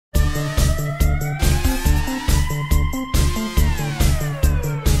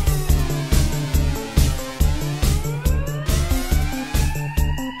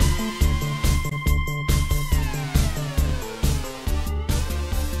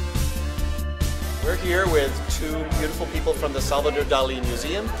We're here with two beautiful people from the Salvador Dali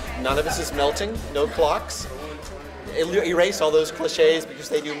Museum. None of us is melting, no clocks. Erase all those cliches because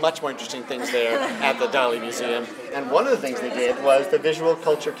they do much more interesting things there at the Dali Museum. And one of the things they did was the Visual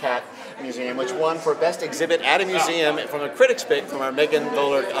Culture Cat Museum, which won for Best Exhibit at a Museum from a critic's pick, from our Megan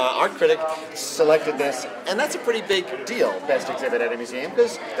Bowler art critic, selected this. And that's a pretty big deal, Best Exhibit at a Museum,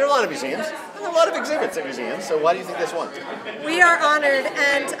 because there are a lot of museums and a lot of exhibits at museums. So why do you think this won? We are honored,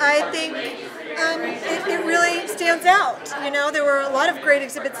 and I think it really stands out. You know, there were a lot of great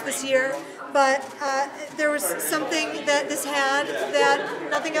exhibits this year, but there was something that this had that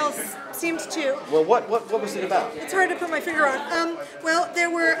nothing else seemed to. Well, what was it about? It's hard to put my finger on. Well,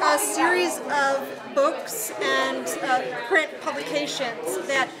 there were a series of books and print publications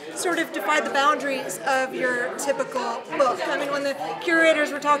that sort of defied the boundaries of your typical book. I mean, when the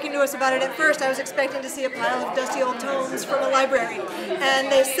curators were talking to us about it at first, I was expecting to see a pile of dusty old tomes from a library.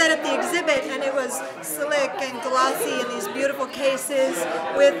 And they set up the exhibit, and it was slick and glossy in these beautiful cases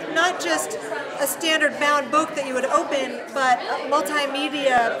with not just a standard bound book that you would open, but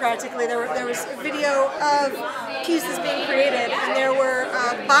multimedia practically. There was a video of pieces being created, and there were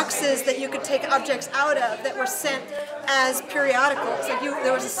boxes that you could take objects out of that were sent as periodicals. Like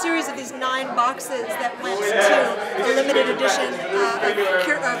there was a series of these 9 boxes that went to a limited edition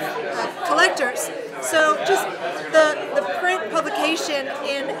of collectors. So just the print publication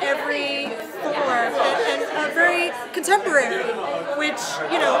in every form and very contemporary, which,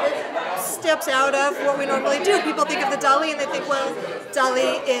 you know, steps out of what we normally do. People think of the Dali and they think, well,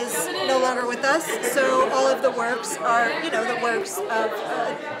 Dali is no longer with us, so all of the works are, you know, the works of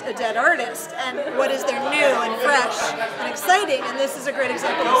a dead artist. And what is there new and fresh and exciting? And this is a great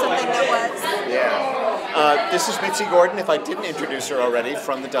example of something that was. Yeah. This is Mitzi Gordon, if I didn't introduce her already,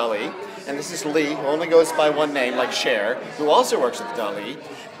 from the Dali. And this is Lee, who only goes by one name, like Cher, who also works at the Dali.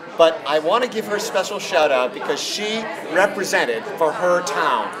 But I want to give her a special shout out because she represented for her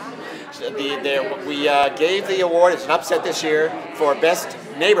town. We gave the award, it's an upset this year, for Best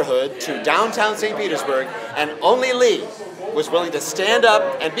Neighborhood to downtown St. Petersburg, and only Lee was willing to stand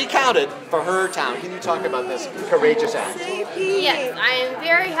up and be counted for her town. Can you talk about this courageous act? Yes, I am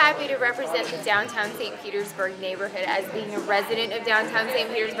very happy to represent the downtown St. Petersburg neighborhood as being a resident of downtown St.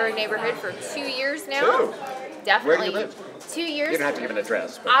 Petersburg neighborhood for 2 years now. 2? Definitely. Where do you live? 2 years. You don't have to give an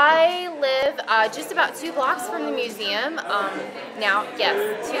address. But. I live just about 2 blocks from the museum. Now,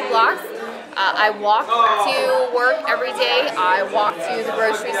 yes, 2 blocks. I walk to work every day. I walk to the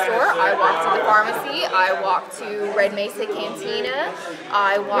grocery store. I walk to the pharmacy. I walk to Red Mesa Cantina.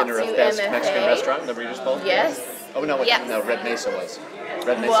 I walk to MFA. Mexican restaurant, the Regis Bowl? Yes. Oh no, yes. No, Red Mesa was.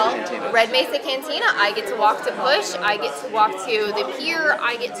 Red Mesa Cantina. Red Mesa Cantina, I get to walk to Push, I get to walk to the Pier,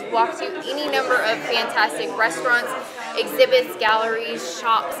 I get to walk to any number of fantastic restaurants, exhibits, galleries,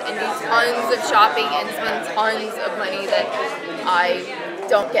 shops, and do tons of shopping and spend tons of money that I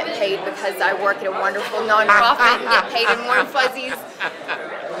don't get paid because I work at a wonderful nonprofit and get paid in warm fuzzies.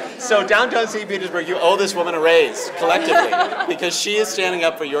 So downtown St. Petersburg, you owe this woman a raise, collectively, because she is standing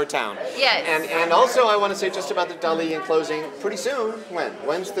up for your town. Yes. And also I want to say just about the Dali in closing, pretty soon,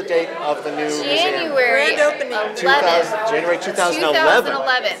 when's the date of the new January museum? 11th. January 2011.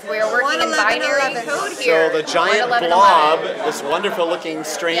 2011. We're working in binary code here. So the giant blob, this wonderful looking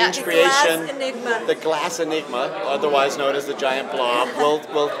strange creation, the glass enigma, otherwise known as the giant blob, will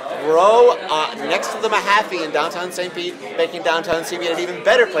grow next to the Mahaffey in downtown St. Pete, making downtown St. Pete an even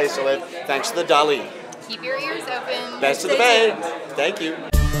better place to live, thanks to the Dali. Keep your ears open. Best of the Bay. Thank you.